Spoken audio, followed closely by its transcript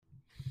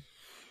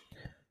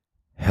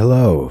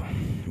Hello,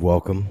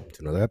 welcome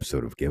to another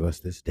episode of Give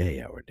Us This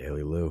Day, our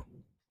Daily Lou.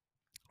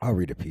 I'll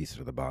read a piece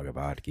of the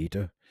Bhagavad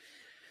Gita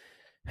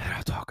and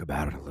I'll talk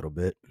about it a little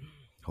bit.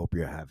 Hope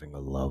you're having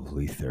a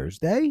lovely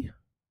Thursday,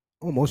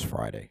 almost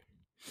Friday,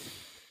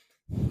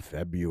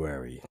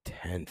 February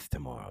 10th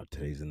tomorrow.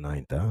 Today's the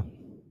 9th, huh?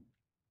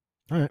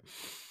 All right.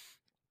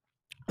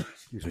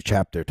 Excuse me.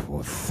 Chapter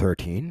 12,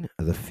 13,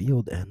 The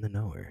Field and the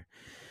Knower.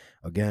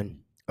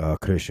 Again,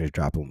 Krishna is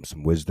dropping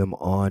some wisdom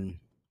on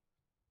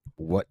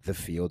what the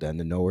field and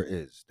the knower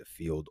is. The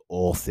field,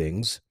 all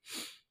things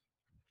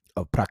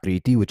of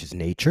Prakriti, which is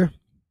nature,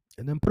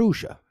 and then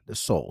Purusha, the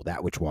soul,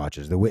 that which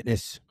watches, the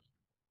witness,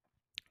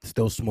 the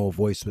still small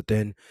voice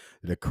within,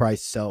 the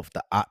Christ self,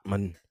 the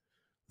Atman,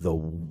 the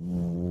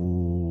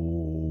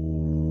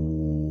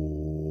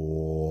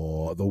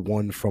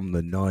one from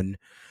the none,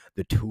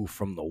 the two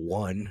from the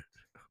one,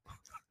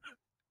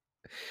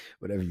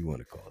 whatever you want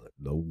to call it.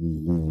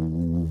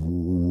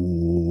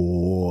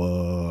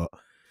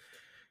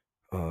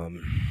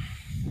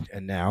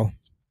 And now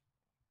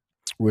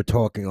we're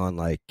talking on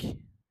like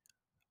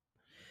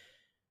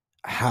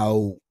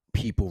how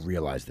people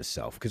realize the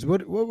self, because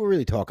what we're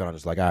really talking on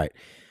is like, all right,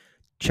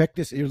 check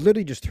this. You're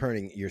literally just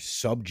turning your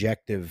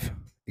subjective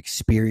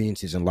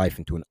experiences in life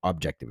into an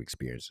objective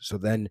experience. So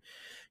then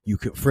you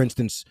could, for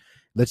instance,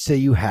 let's say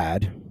you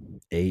had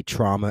a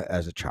trauma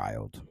as a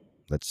child.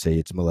 Let's say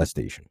it's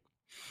molestation.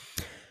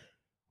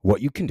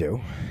 What you can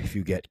do, if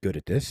you get good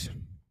at this,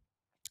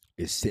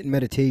 is sit in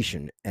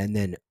meditation and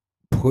then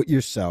put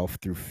yourself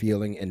through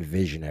feeling and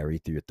visionary,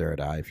 through your third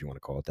eye, if you want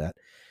to call it that,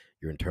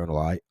 your internal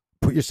eye,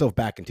 put yourself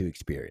back into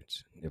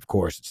experience. Of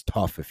course, it's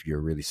tough if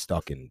you're really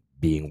stuck in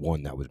being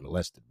one that was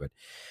molested, but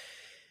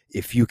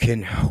if you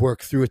can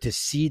work through it to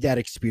see that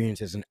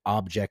experience as an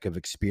object of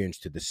experience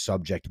to the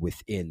subject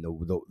within,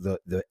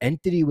 the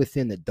entity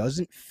within that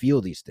doesn't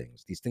feel these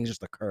things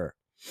just occur,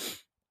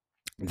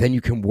 then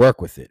you can work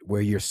with it,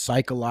 where your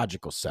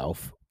psychological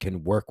self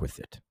can work with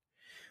it,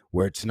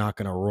 where it's not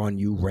going to run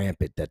you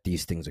rampant that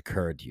these things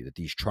occurred to you, that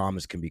these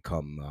traumas can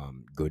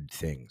become good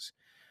things,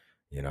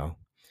 and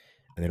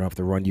they don't have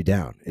to run you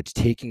down. It's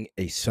taking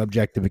a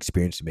subjective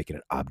experience to make it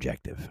an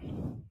objective.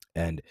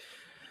 And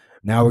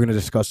now we're going to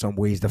discuss some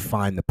ways to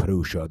find the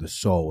Purusha, the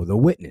soul, the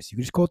witness. You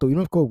can just go, you don't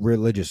have to go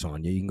religious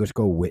on you. You can just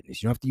go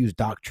witness. You don't have to use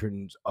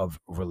doctrines of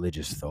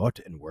religious thought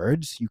and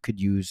words. You could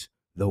use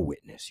the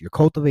witness. You're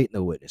cultivating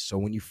the witness. So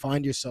when you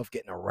find yourself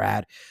getting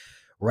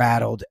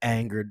rattled,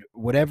 angered,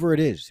 whatever it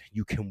is,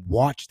 you can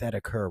watch that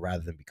occur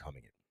rather than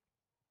becoming it.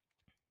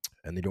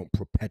 And they don't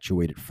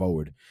perpetuate it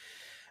forward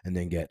and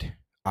then get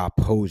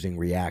opposing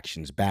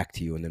reactions back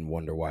to you and then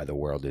wonder why the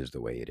world is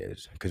the way it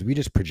is. Because we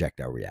just project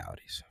our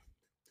realities.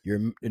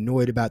 You're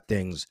annoyed about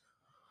things,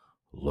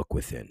 look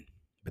within.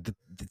 But the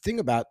thing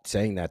about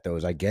saying that, though,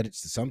 is I get it.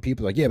 Some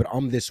people are like, yeah, but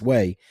I'm this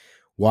way.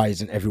 Why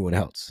isn't everyone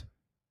else?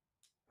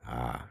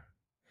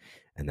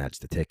 And that's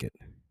the ticket.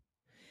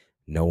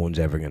 No one's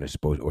ever going to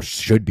suppose or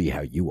should be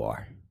how you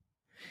are.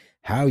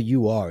 How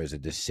you are is a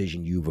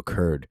decision you've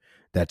occurred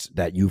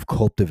that you've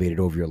cultivated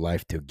over your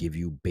life to give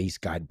you base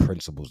guide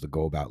principles to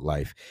go about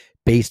life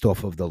based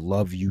off of the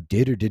love you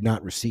did or did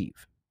not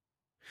receive.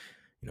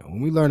 When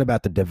we learn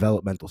about the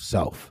developmental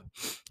self,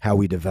 how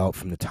we develop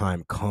from the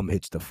time cum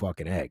hits the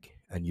fucking egg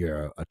and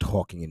you're a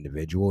talking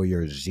individual,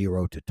 you're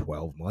 0 to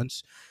 12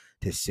 months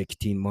to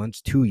 16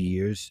 months, 2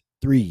 years,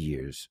 3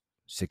 years,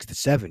 6 to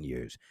 7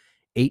 years,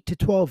 8 to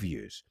 12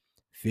 years,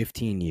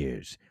 15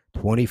 years,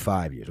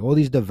 25 years, all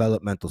these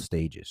developmental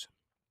stages.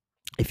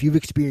 If you've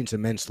experienced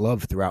immense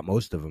love throughout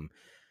most of them,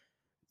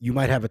 you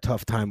might have a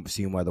tough time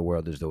seeing why the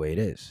world is the way it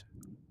is.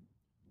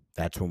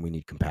 That's when we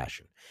need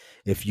compassion.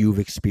 If you've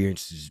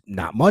experienced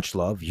not much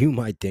love, you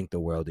might think the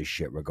world is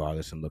shit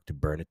regardless and look to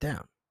burn it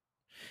down.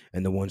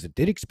 And the ones that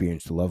did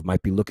experience the love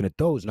might be looking at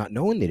those, not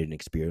knowing they didn't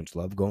experience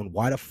love, going,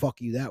 why the fuck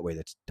are you that way?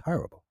 That's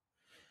terrible.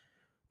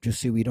 Just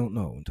see, we don't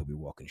know until we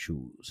walk in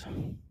shoes.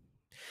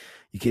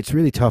 It's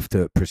really tough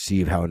to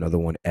perceive how another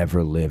one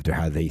ever lived or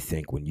how they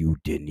think when you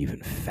didn't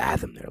even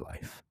fathom their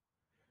life.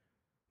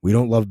 We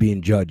don't love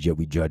being judged, yet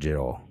we judge it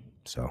all.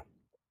 So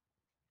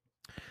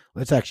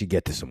let's actually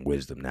get to some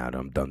wisdom now that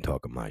I'm done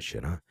talking my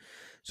shit, huh?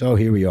 So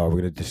here we are. We're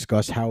going to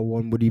discuss how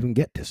one would even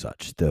get to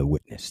such, the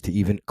witness, to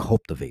even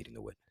cultivating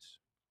the witness.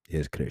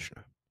 Here's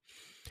Krishna.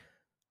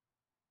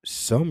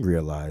 Some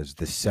realize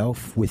the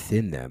self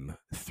within them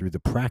through the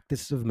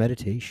practice of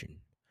meditation,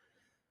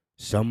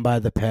 some by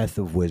the path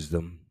of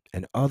wisdom,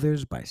 and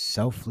others by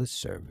selfless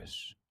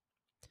service.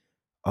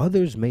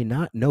 Others may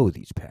not know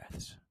these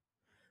paths,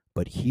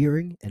 but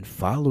hearing and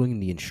following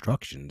the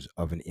instructions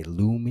of an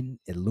illumined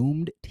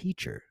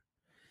teacher,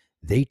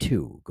 they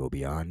too go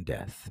beyond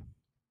death.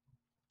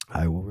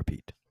 I will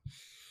repeat.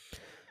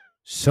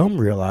 Some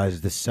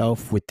realize the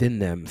self within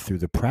them through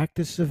the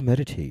practice of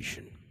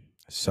meditation,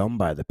 some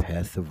by the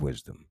path of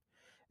wisdom,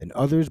 and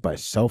others by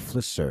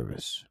selfless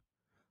service.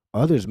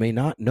 Others may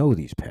not know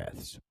these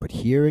paths, but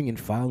hearing and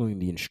following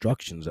the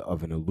instructions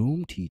of an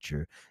illumined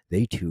teacher,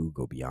 they too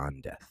go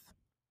beyond death.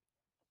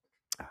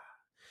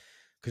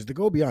 Because to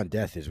go beyond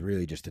death is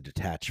really just to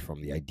detach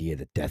from the idea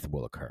that death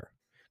will occur.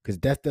 Because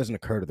death doesn't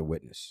occur to the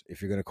witness.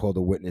 If you're going to call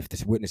the witness, if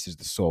this witness is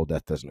the soul,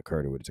 death doesn't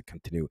occur to it.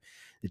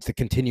 It's the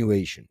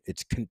continuation.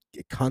 It's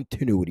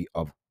continuity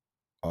of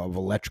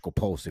electrical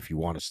pulse. If you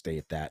want to stay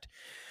at that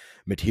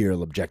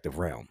material objective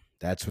realm,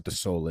 that's what the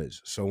soul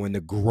is. So when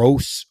the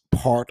gross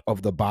part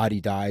of the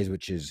body dies,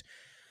 which is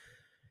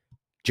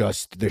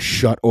just the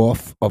shut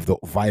off of the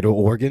vital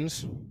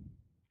organs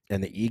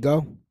and the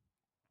ego,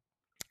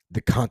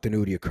 the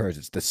continuity occurs.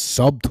 It's the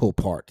subtle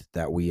part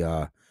that we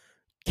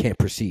can't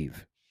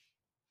perceive.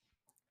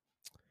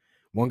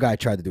 One guy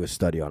tried to do a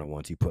study on it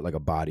once. He put like a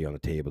body on the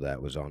table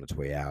that was on its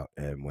way out,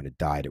 and when it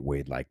died, it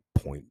weighed like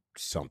point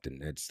something.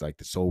 It's like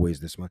the soul weighs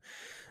this much,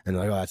 and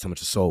they're like, oh, that's how much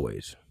the soul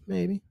weighs.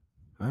 Maybe,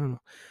 I don't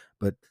know,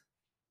 but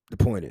the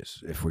point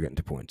is, if we're getting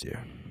to points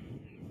here,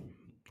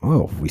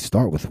 oh, if we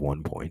start with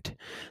 1 point,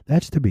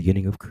 that's the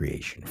beginning of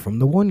creation. From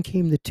the one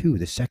came the two,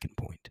 the second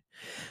point.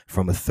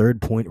 From a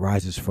third point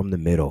rises from the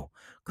middle,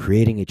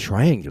 creating a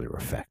triangular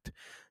effect.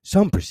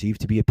 Some perceive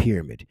to be a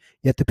pyramid,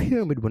 yet the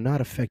pyramid will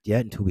not affect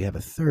yet until we have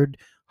a third,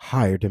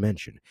 higher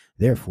dimension.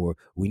 Therefore,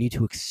 we need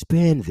to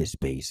expand this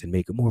base and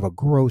make it more of a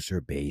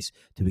grosser base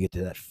till we get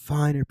to that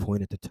finer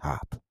point at the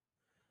top.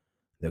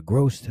 The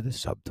gross to the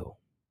subtle.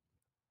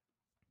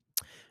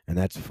 And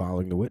that's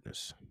following the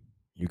witness.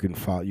 You can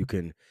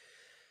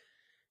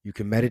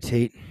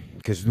meditate,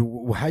 because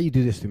how you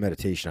do this through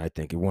meditation, I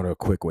think, one of the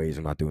quick ways,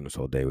 I'm not doing this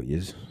all day with you,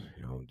 is,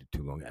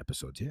 too long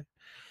episodes here,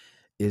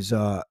 is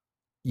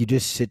you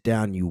just sit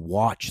down, you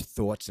watch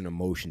thoughts and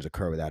emotions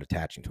occur without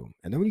attaching to them.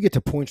 And then when you get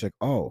to points like,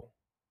 oh,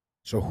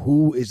 so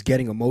who is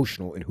getting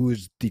emotional and who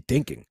is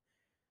thinking?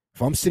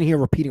 If I'm sitting here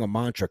repeating a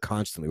mantra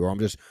constantly, or I'm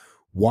just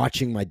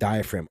watching my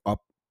diaphragm up,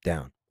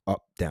 down,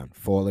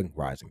 falling,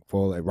 rising,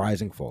 falling,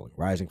 rising, falling,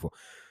 rising, falling,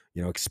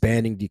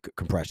 expanding,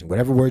 decompressing,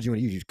 whatever words you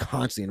want to use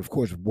constantly. And of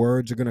course,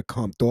 words are going to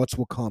come, thoughts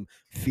will come,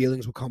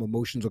 feelings will come,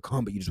 emotions will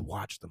come, but you just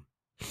watch them.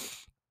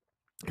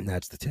 And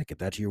that's the ticket.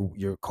 That's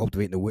you're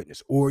cultivating the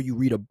witness. Or you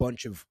read a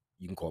bunch of,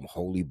 you can call them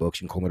holy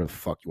books, you can call them whatever the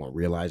fuck you want,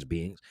 realized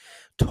beings,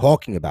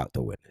 talking about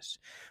the witness,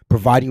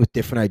 providing you with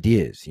different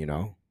ideas,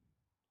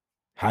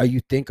 How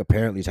you think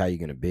apparently is how you're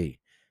going to be,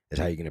 is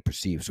how you're going to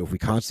perceive. So if we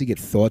constantly get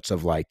thoughts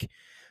of like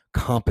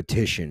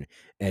competition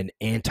and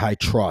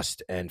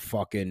antitrust and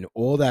fucking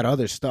all that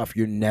other stuff,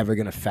 you're never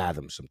going to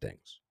fathom some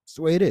things. It's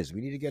the way it is.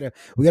 We got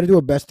to do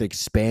our best to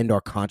expand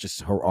our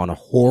consciousness on a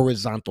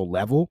horizontal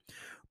level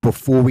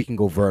before we can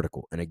go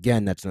vertical. And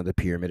again, that's another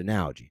pyramid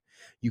analogy.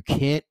 You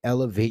can't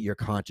elevate your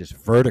conscious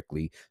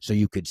vertically so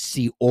you could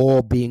see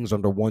all beings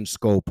under one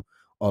scope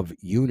of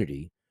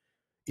unity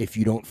if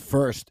you don't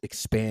first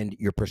expand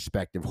your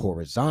perspective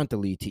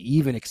horizontally to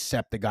even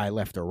accept the guy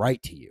left or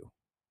right to you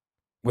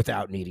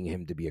without needing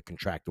him to be a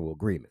contractual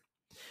agreement.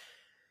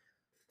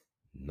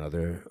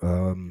 Another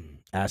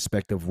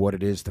aspect of what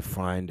it is to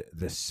find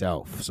the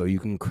self. So you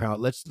can count,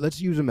 let's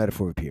use a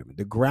metaphor of a pyramid.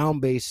 The ground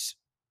base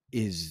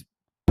is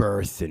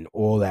birth and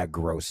all that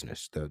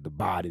grossness, the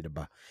body.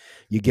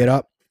 You get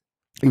up,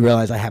 you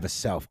realize I have a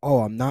self.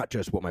 Oh, I'm not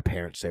just what my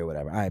parents say or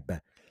whatever. I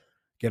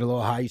get a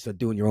little high, you start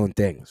doing your own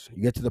things.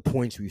 You get to the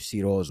points where you see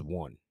it all as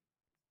one.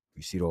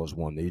 You see it all as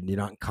one. You're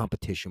not in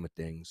competition with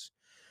things.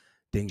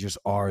 Things just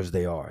are as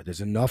they are.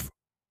 There's enough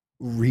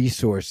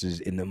resources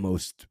in the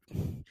most...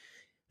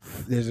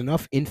 There's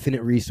enough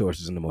infinite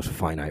resources in the most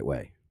finite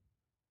way.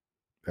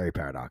 Very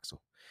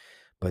paradoxical.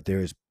 But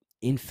there's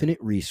infinite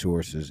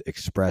resources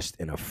expressed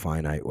in a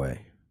finite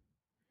way.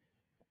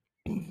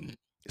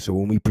 So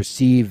when we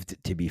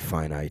perceived to be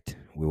finite,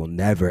 we will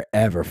never,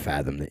 ever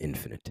fathom the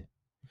infinite.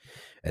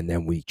 And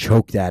then we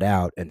choke that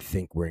out and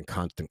think we're in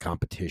constant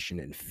competition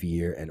and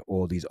fear and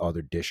all these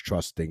other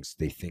distrust things.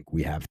 They think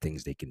we have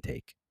things they can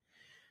take.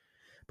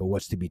 But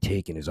what's to be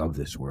taken is of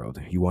this world.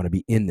 You want to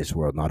be in this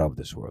world, not of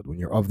this world. When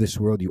you're of this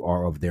world, you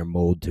are of their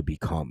mold to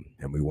become.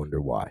 And we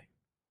wonder why.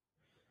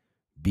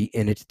 Be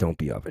in it, don't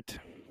be of it.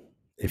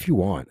 If you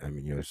want, I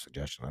mean, a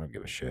suggestion, I don't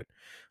give a shit.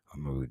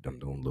 I'm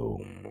doing low.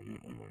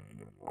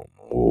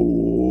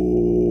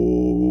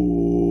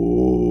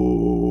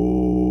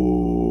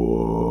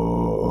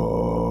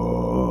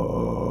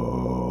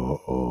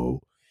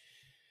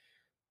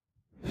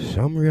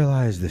 Some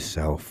realize the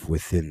self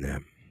within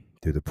them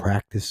through the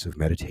practice of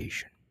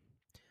meditation.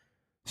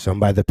 Some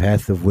by the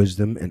path of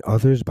wisdom, and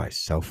others by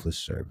selfless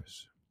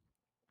service.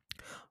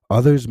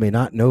 Others may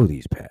not know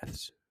these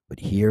paths, but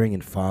hearing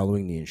and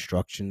following the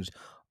instructions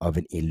of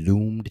an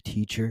illumined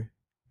teacher,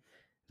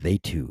 they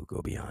too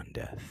go beyond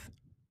death.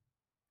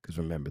 Because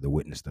remember, the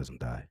witness doesn't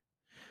die.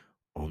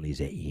 Only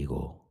the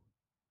ego.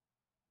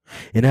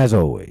 And as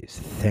always,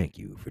 thank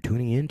you for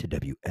tuning in to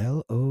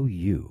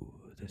WLOU,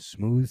 the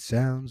smooth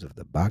sounds of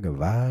the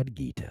Bhagavad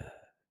Gita.